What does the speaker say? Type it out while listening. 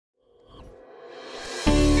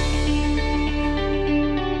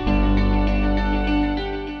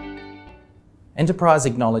Enterprise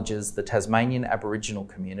acknowledges the Tasmanian Aboriginal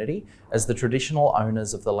community as the traditional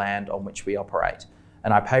owners of the land on which we operate,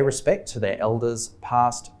 and I pay respect to their elders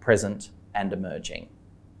past, present and emerging.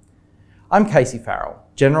 I'm Casey Farrell,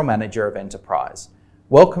 General Manager of Enterprise.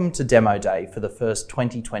 Welcome to Demo Day for the first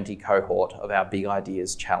 2020 cohort of our Big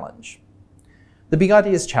Ideas Challenge. The Big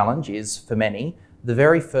Ideas Challenge is, for many, the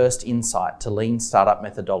very first insight to lean startup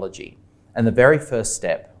methodology and the very first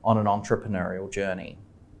step on an entrepreneurial journey.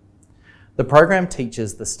 The program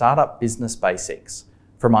teaches the startup business basics,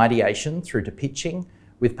 from ideation through to pitching,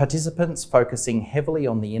 with participants focusing heavily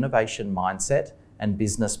on the innovation mindset and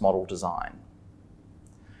business model design.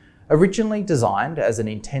 Originally designed as an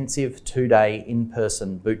intensive 2-day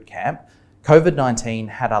in-person boot camp, COVID-19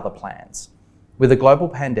 had other plans. With a global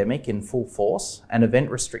pandemic in full force and event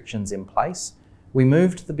restrictions in place, we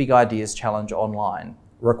moved the Big Ideas Challenge online,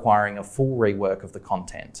 requiring a full rework of the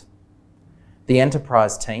content. The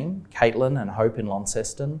Enterprise team, Caitlin and Hope in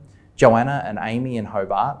Launceston, Joanna and Amy in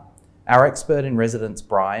Hobart, our expert in residence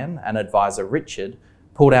Brian and advisor Richard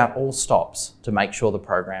pulled out all stops to make sure the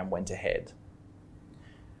program went ahead.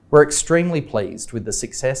 We're extremely pleased with the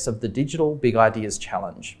success of the digital Big Ideas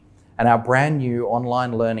Challenge, and our brand new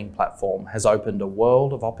online learning platform has opened a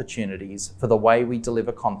world of opportunities for the way we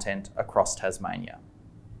deliver content across Tasmania.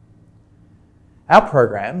 Our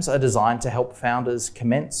programs are designed to help founders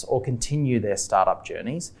commence or continue their startup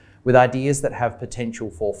journeys with ideas that have potential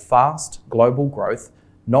for fast global growth,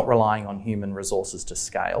 not relying on human resources to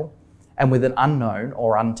scale, and with an unknown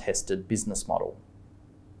or untested business model.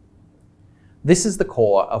 This is the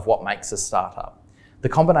core of what makes a startup, the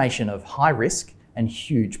combination of high risk and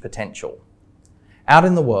huge potential. Out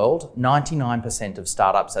in the world, 99% of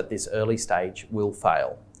startups at this early stage will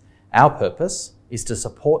fail. Our purpose is to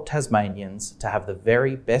support Tasmanians to have the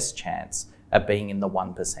very best chance at being in the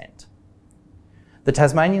 1%. The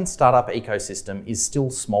Tasmanian startup ecosystem is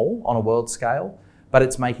still small on a world scale, but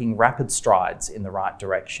it's making rapid strides in the right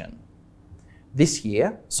direction. This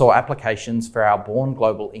year saw applications for our Born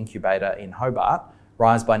Global Incubator in Hobart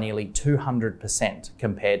rise by nearly 200%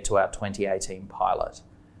 compared to our 2018 pilot.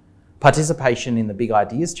 Participation in the Big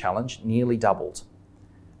Ideas Challenge nearly doubled.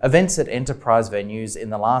 Events at Enterprise venues in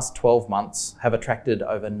the last 12 months have attracted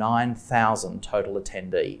over 9,000 total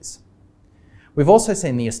attendees. We've also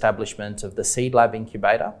seen the establishment of the Seed Lab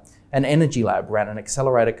Incubator, and Energy Lab ran an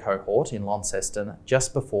accelerator cohort in Launceston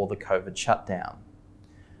just before the COVID shutdown.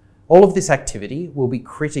 All of this activity will be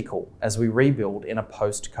critical as we rebuild in a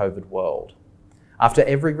post-COVID world. After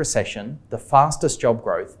every recession, the fastest job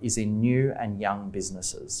growth is in new and young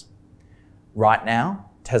businesses. Right now,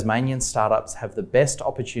 Tasmanian startups have the best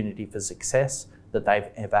opportunity for success that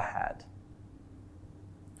they've ever had.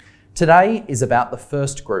 Today is about the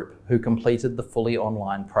first group who completed the fully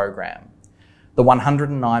online program. The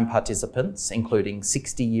 109 participants, including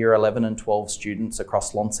 60 Year 11 and 12 students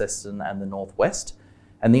across Launceston and the Northwest,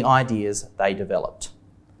 and the ideas they developed.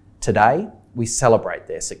 Today, we celebrate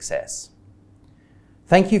their success.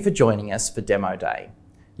 Thank you for joining us for Demo Day.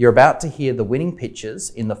 You're about to hear the winning pitches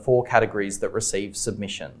in the 4 categories that receive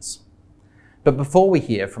submissions. But before we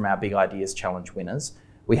hear from our Big Ideas Challenge winners,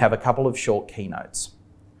 we have a couple of short keynotes.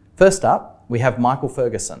 First up, we have Michael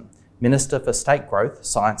Ferguson, Minister for State Growth,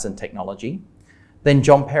 Science and Technology, then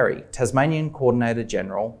John Perry, Tasmanian Coordinator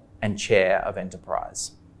General and Chair of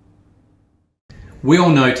Enterprise. We all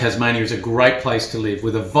know Tasmania is a great place to live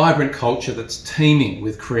with a vibrant culture that's teeming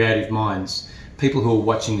with creative minds, people who are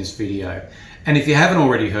watching this video. And if you haven't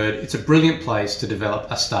already heard, it's a brilliant place to develop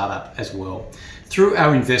a startup as well. Through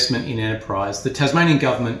our investment in Enterprise, the Tasmanian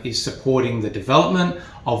Government is supporting the development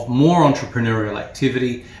of more entrepreneurial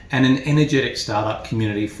activity and an energetic startup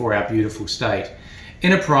community for our beautiful state.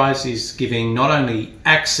 Enterprise is giving not only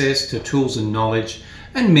access to tools and knowledge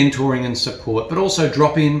and mentoring and support, but also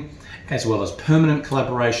drop-in as well as permanent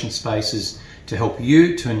collaboration spaces to help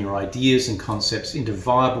you turn your ideas and concepts into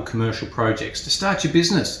viable commercial projects to start your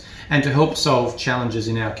business and to help solve challenges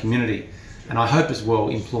in our community. And I hope as well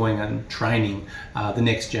employing and training the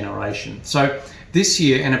next generation. So this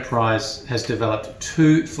year Enterprise has developed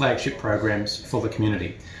 2 flagship programs for the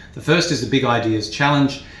community. The first is the Big Ideas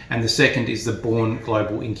Challenge and the second is the Born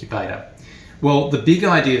Global Incubator. Well, the Big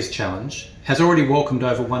Ideas Challenge has already welcomed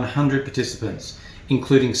over 100 participants,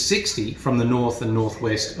 including 60 from the north and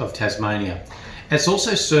northwest of Tasmania. It's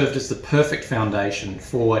also served as the perfect foundation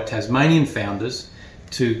for Tasmanian founders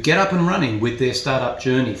to get up and running with their startup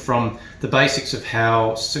journey, from the basics of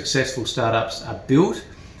how successful startups are built,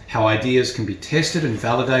 how ideas can be tested and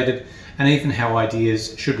validated, and even how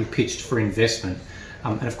ideas should be pitched for investment,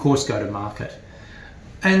 and of course go to market.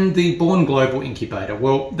 And the Born Global Incubator,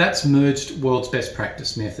 well, that's merged world's best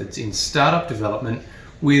practice methods in startup development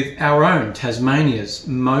with our own Tasmania's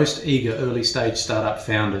most eager early stage startup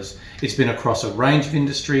founders. It's been across a range of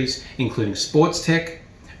industries, including sports tech,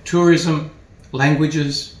 tourism,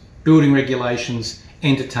 languages, building regulations,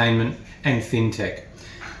 entertainment, and fintech.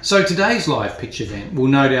 So today's live pitch event will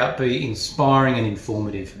no doubt be inspiring and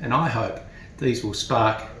informative, and I hope these will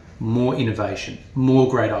spark more innovation, more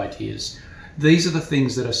great ideas. These are the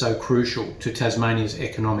things that are so crucial to Tasmania's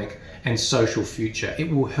economic and social future.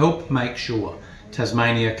 It will help make sure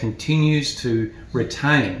Tasmania continues to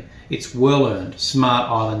retain its well-earned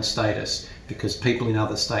smart island status, because people in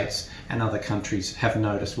other states and other countries have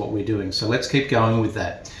noticed what we're doing. So let's keep going with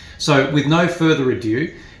that. So with no further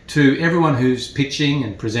ado, to everyone who's pitching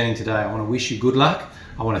and presenting today, I want to wish you good luck.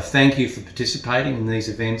 I want to thank you for participating in these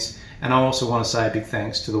events, and I also want to say a big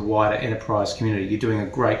thanks to the wider enterprise community. You're doing a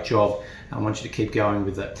great job. I want you to keep going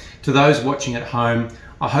with it. To those watching at home,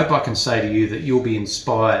 I hope I can say to you that you'll be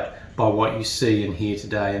inspired by what you see and hear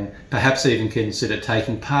today, and perhaps even consider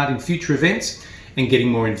taking part in future events and getting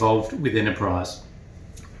more involved with enterprise.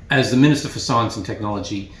 As the Minister for Science and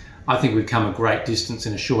Technology, I think we've come a great distance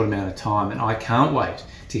in a short amount of time, and I can't wait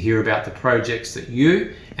to hear about the projects that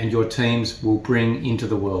you and your teams will bring into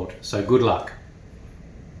the world. So good luck.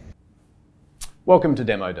 Welcome to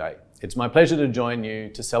Demo Day. It's my pleasure to join you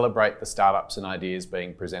to celebrate the startups and ideas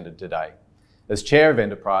being presented today. As Chair of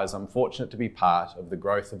Enterprise, I'm fortunate to be part of the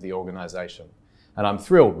growth of the organisation, and I'm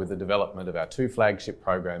thrilled with the development of our 2 flagship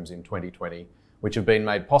programs in 2020, which have been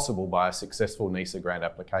made possible by a successful NISA grant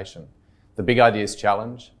application, the Big Ideas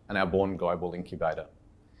Challenge and our Born Global Incubator.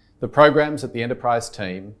 The programs that the Enterprise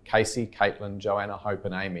team, Casey, Caitlin, Joanna, Hope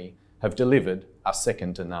and Amy, have delivered are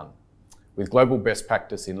second to none, with global best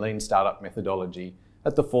practice in lean startup methodology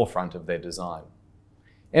at the forefront of their design.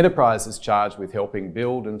 Enterprise is charged with helping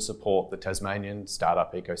build and support the Tasmanian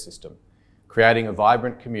startup ecosystem, creating a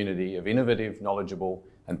vibrant community of innovative, knowledgeable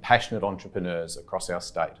and passionate entrepreneurs across our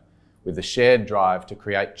state, with a shared drive to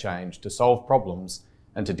create change, to solve problems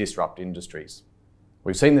and to disrupt industries.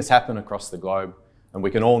 We've seen this happen across the globe, and we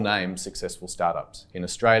can all name successful startups in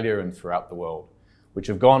Australia and throughout the world, which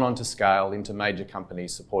have gone on to scale into major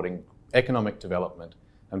companies supporting economic development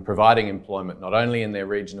and providing employment not only in their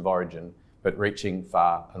region of origin, but reaching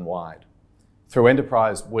far and wide. Through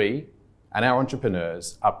Enterprise, we and our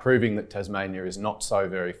entrepreneurs are proving that Tasmania is not so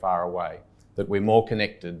very far away, that we're more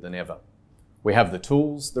connected than ever. We have the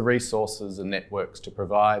tools, the resources and networks to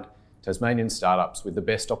provide Tasmanian startups with the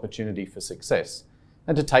best opportunity for success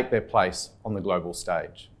and to take their place on the global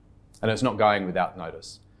stage. And it's not going without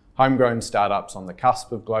notice. Homegrown startups on the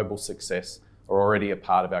cusp of global success are already a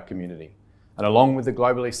part of our community. And along with the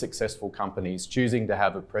globally successful companies choosing to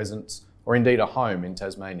have a presence or indeed a home in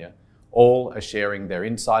Tasmania, all are sharing their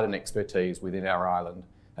insight and expertise within our island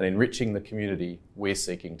and enriching the community we're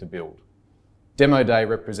seeking to build. Demo Day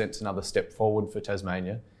represents another step forward for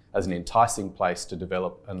Tasmania as an enticing place to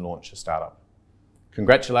develop and launch a startup.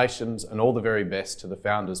 Congratulations and all the very best to the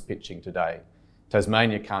founders pitching today.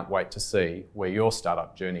 Tasmania can't wait to see where your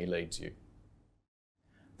startup journey leads you.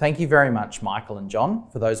 Thank you very much, Michael and John,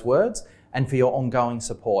 for those words and for your ongoing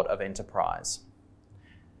support of Enterprise.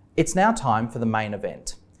 It's now time for the main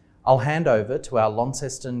event. I'll hand over to our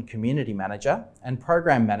Launceston Community Manager and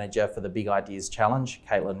Program Manager for the Big Ideas Challenge,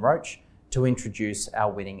 Caitlin Roach, to introduce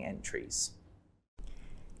our winning entries.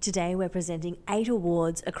 Today we're presenting 8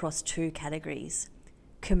 awards across 2 categories: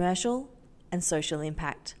 commercial and social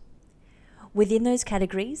impact. Within those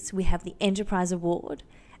categories, we have the Enterprise Award,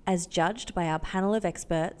 as judged by our panel of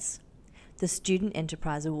experts, the Student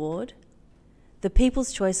Enterprise Award, the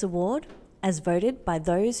People's Choice Award, as voted by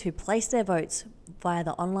those who placed their votes via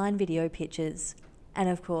the online video pitches, and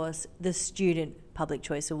of course, the Student Public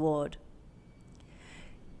Choice Award.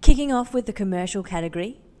 Kicking off with the commercial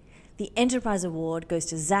category, the Enterprise Award goes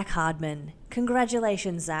to Zach Hardman.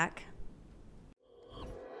 Congratulations, Zach.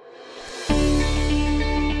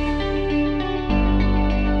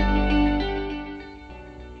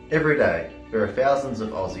 Every day, there are thousands of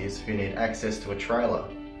Aussies who need access to a trailer.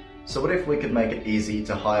 So what if we could make it easy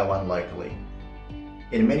to hire one locally?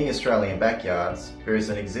 In many Australian backyards, there is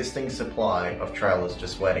an existing supply of trailers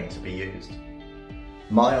just waiting to be used.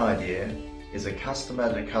 My idea is a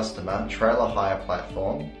customer-to-customer trailer hire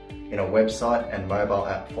platform in a website and mobile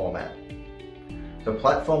app format. The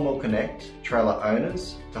platform will connect trailer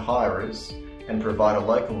owners to hirers and provide a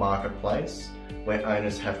local marketplace where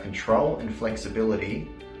owners have control and flexibility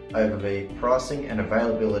over the pricing and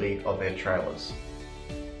availability of their trailers.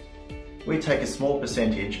 We take a small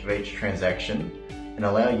percentage of each transaction and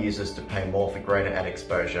allow users to pay more for greater ad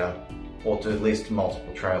exposure or to list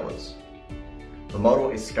multiple trailers. The model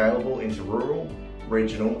is scalable into rural,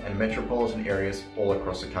 regional and metropolitan areas all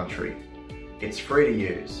across the country. It's free to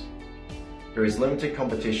use. There is limited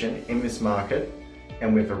competition in this market,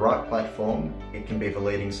 and with the right platform, it can be the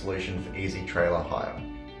leading solution for easy trailer hire.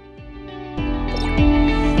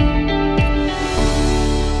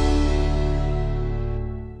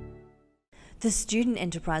 The Student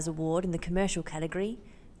Enterprise Award in the commercial category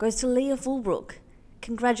goes to Leah Fulbrook.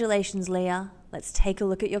 Congratulations, Leah. Let's take a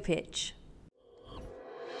look at your pitch.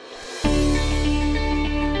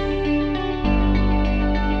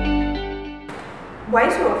 Way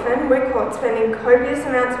too often, we're caught spending copious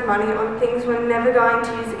amounts of money on things we're never going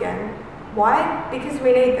to use again. Why? Because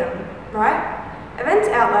we need them, right? Events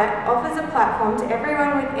Outlet offers a platform to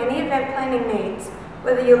everyone with any event planning needs,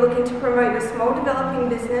 whether you're looking to promote your small developing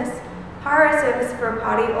business, hire a service for a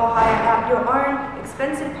party, or hire out your own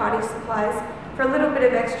expensive party supplies for a little bit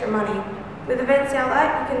of extra money. With Events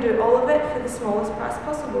Outlet, you can do all of it for the smallest price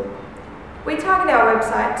possible. We target our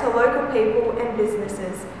website to local people and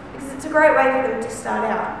businesses because it's a great way for them to start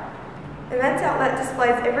out. Events Outlet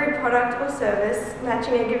displays every product or service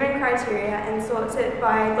matching a given criteria and sorts it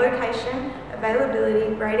by location,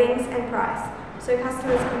 availability, ratings and price, so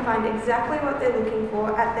customers can find exactly what they're looking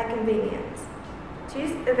for at their convenience. To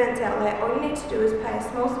use Events Outlet, all you need to do is pay a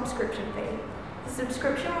small subscription fee. The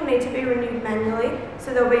subscription will need to be renewed manually,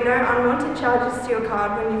 so there will be no unwanted charges to your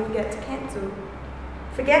card when you forget to cancel.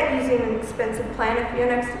 Forget using an expensive planner for your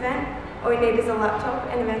next event. All you need is a laptop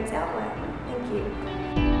and Events Outlet. Thank you.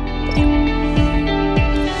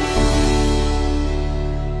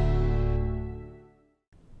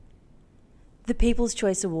 The People's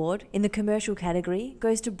Choice Award in the commercial category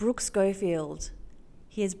goes to Brooke Schofield.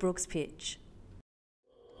 Here's Brooke's pitch.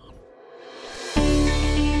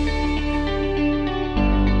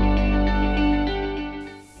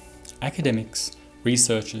 Academics,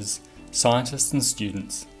 researchers, scientists and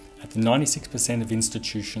students at the 96% of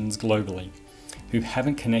institutions globally who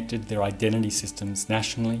haven't connected their identity systems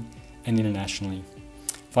nationally and internationally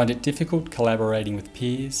find it difficult collaborating with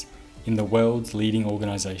peers in the world's leading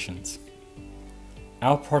organisations.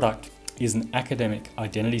 Our product is an academic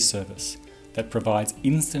identity service that provides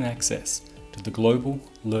instant access to the global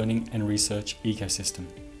learning and research ecosystem.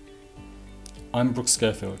 I'm Brooke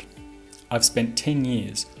Schofield. I've spent 10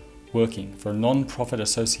 years working for a non-profit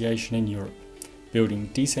association in Europe, building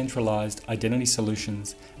decentralised identity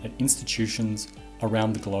solutions at institutions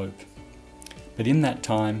around the globe. But in that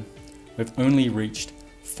time, we've only reached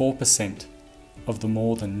 4% of the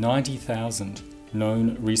more than 90,000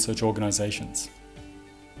 known research organisations.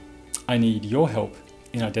 I need your help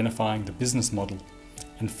in identifying the business model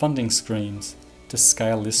and funding streams to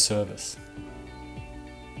scale this service.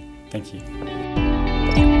 Thank you.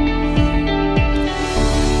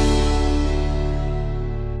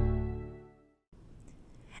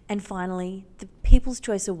 And finally, the People's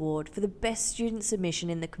Choice Award for the Best Student Submission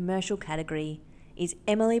in the commercial category is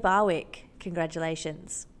Emily Barwick.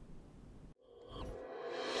 Congratulations.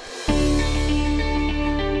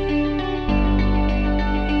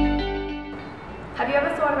 Have you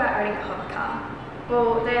ever thought about owning a hover car?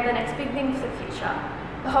 Well, they are the next big thing for the future.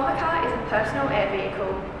 The hover car is a personal air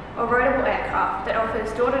vehicle or roadable aircraft that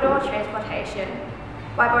offers door-to-door transportation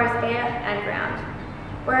by both air and ground,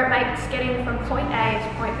 where it makes getting from point A to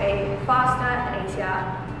point B faster and easier,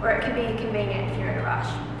 where it can be convenient if you're in a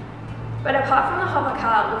rush. But apart from the hover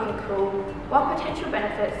car looking cool, what potential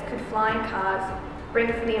benefits could flying cars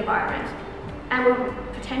bring for the environment? And will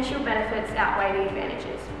potential benefits outweigh the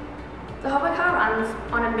advantages? The hover car runs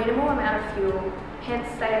on a minimal amount of fuel, hence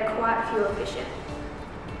they are quite fuel efficient.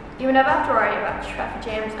 You will never have to worry about traffic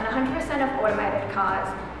jams, and 100% of automated cars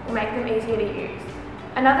will make them easier to use.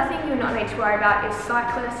 Another thing you will not need to worry about is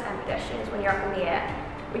cyclists and pedestrians when you're up in the air,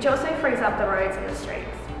 which also frees up the roads and the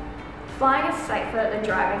streets. Flying is safer than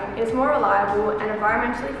driving, it is more reliable and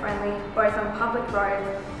environmentally friendly both on public roads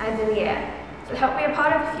and in the air. So help be a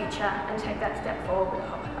part of the future and take that step forward with a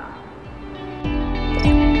hover car.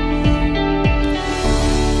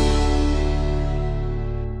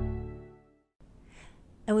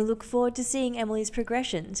 And we look forward to seeing Emily's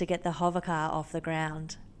progression to get the hover car off the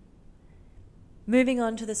ground. Moving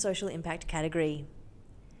on to the social impact category.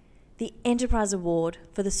 The Enterprise Award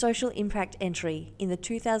for the social impact entry in the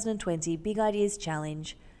 2020 Big Ideas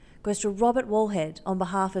Challenge goes to Robert Wallhead on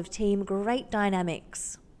behalf of Team Great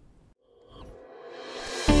Dynamics.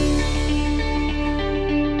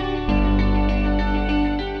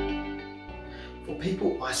 For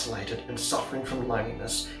people isolated and suffering from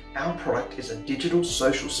loneliness, our product is a digital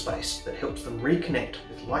social space that helps them reconnect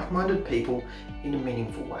with like-minded people in a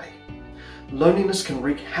meaningful way. Loneliness can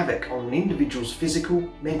wreak havoc on an individual's physical,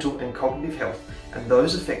 mental and cognitive health, and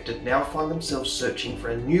those affected now find themselves searching for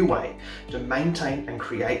a new way to maintain and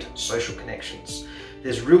create social connections.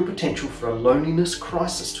 There's real potential for a loneliness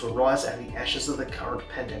crisis to arise out of the ashes of the current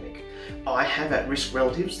pandemic. I have at-risk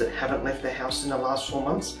relatives that haven't left their house in the last 4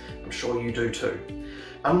 months. I'm sure you do too.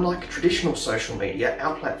 Unlike traditional social media,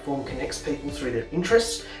 our platform connects people through their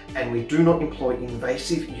interests, and we do not employ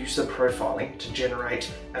invasive user profiling to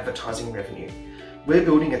generate advertising revenue. We're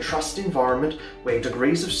building a trusted environment where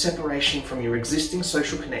degrees of separation from your existing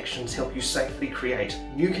social connections help you safely create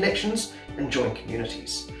new connections and join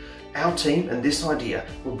communities. Our team and this idea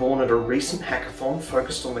were born at a recent hackathon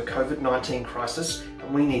focused on the COVID-19 crisis,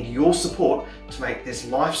 and we need your support to make this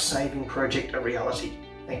life-saving project a reality.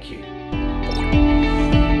 Thank you.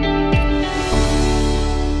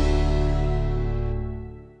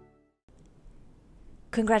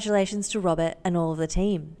 Congratulations to Robert and all of the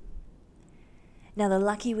team. Now, the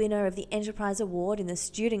lucky winner of the Enterprise Award in the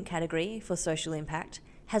Student category for Social Impact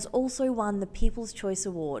has also won the People's Choice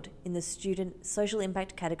Award in the Student Social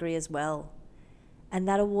Impact category as well. And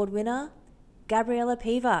that award winner, Gabriella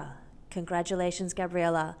Piva. Congratulations,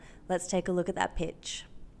 Gabriella. Let's take a look at that pitch.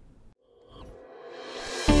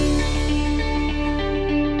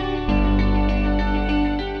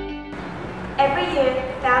 Every year,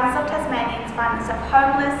 thousands of Tasmanians find themselves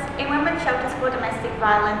homeless, in women's shelters for domestic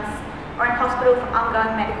violence, or in hospital for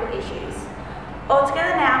ongoing medical issues.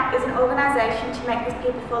 Altogether Now is an organisation to make these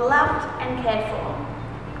people feel loved and cared for.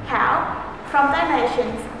 How? From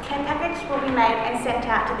donations, care packages will be made and sent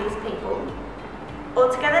out to these people.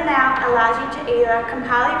 Altogether Now allows you to either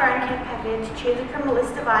compile your own care package, choosing from a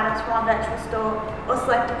list of items from our virtual store, or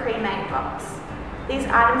select a pre-made box. These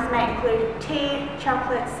items may include tea,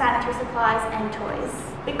 chocolate, sanitary supplies and toys.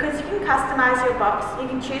 Because you can customise your box, you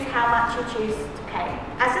can choose how much you choose to pay.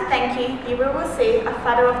 As a thank you, you will receive a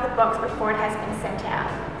photo of the box before it has been sent out.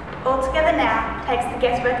 Altogether Now takes the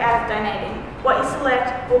guesswork out of donating. What you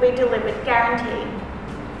select will be delivered, guaranteed.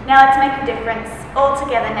 Now let's make a difference.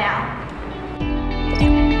 Altogether Now.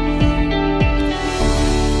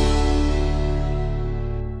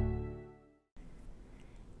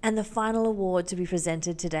 And the final award to be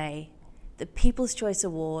presented today, the People's Choice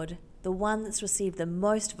Award, the one that's received the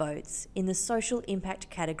most votes in the Social Impact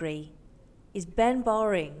category, is Ben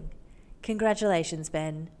Bowring. Congratulations,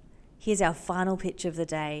 Ben. Here's our final pitch of the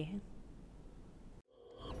day.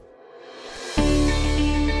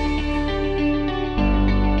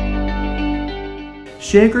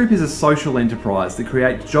 Share Group is a social enterprise that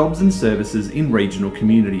creates jobs and services in regional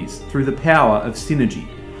communities through the power of synergy,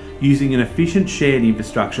 using an efficient shared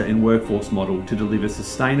infrastructure and workforce model to deliver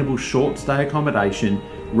sustainable short-stay accommodation,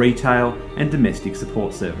 retail and domestic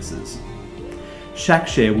support services.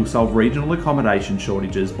 ShackShare will solve regional accommodation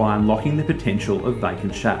shortages by unlocking the potential of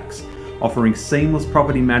vacant shacks, offering seamless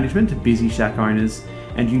property management to busy shack owners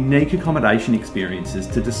and unique accommodation experiences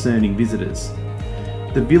to discerning visitors.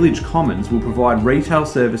 The Village Commons will provide retail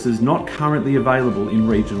services not currently available in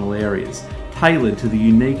regional areas, tailored to the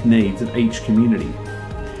unique needs of each community.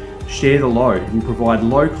 Share the Load will provide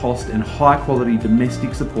low-cost and high-quality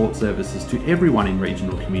domestic support services to everyone in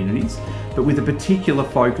regional communities, but with a particular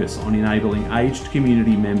focus on enabling aged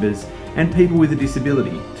community members and people with a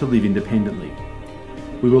disability to live independently.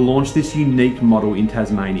 We will launch this unique model in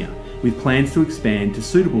Tasmania, with plans to expand to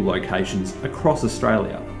suitable locations across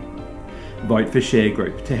Australia. Vote for Share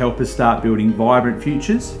Group to help us start building vibrant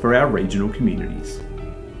futures for our regional communities.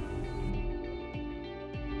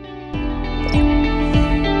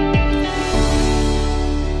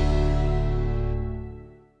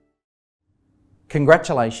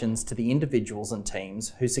 Congratulations to the individuals and teams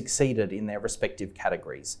who succeeded in their respective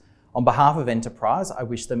categories. On behalf of Enterprise, I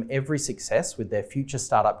wish them every success with their future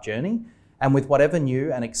startup journey and with whatever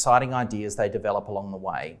new and exciting ideas they develop along the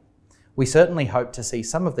way. We certainly hope to see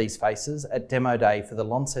some of these faces at Demo Day for the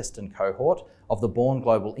Launceston cohort of the Born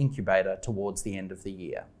Global Incubator towards the end of the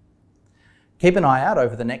year. Keep an eye out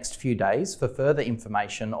over the next few days for further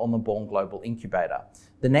information on the Born Global Incubator,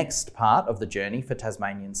 the next part of the journey for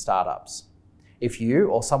Tasmanian startups. If you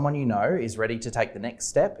or someone you know is ready to take the next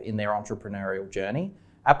step in their entrepreneurial journey,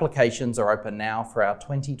 applications are open now for our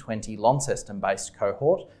 2020 Launceston-based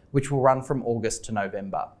cohort, which will run from August to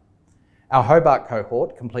November. Our Hobart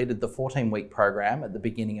cohort completed the 14-week program at the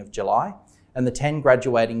beginning of July, and the 10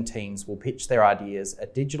 graduating teams will pitch their ideas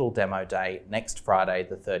at Digital Demo Day next Friday,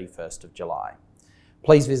 the 31st of July.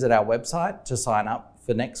 Please visit our website to sign up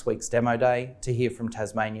for next week's Demo Day to hear from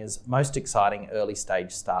Tasmania's most exciting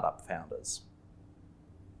early-stage startup founders.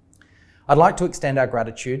 I'd like to extend our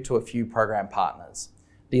gratitude to a few program partners.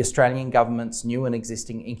 the Australian Government's new and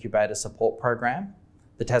existing incubator support program,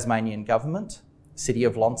 the Tasmanian Government, City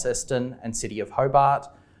of Launceston and City of Hobart,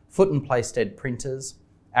 Foot and Playstead Printers,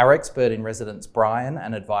 our expert in residence Brian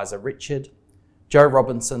and advisor Richard, Joe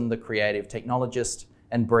Robinson, the creative technologist,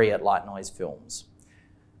 and Bree at Light Noise Films.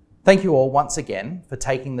 Thank you all once again for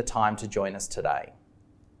taking the time to join us today.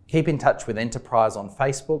 Keep in touch with Enterprise on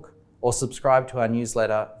Facebook or subscribe to our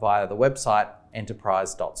newsletter via the website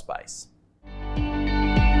enterprise.space.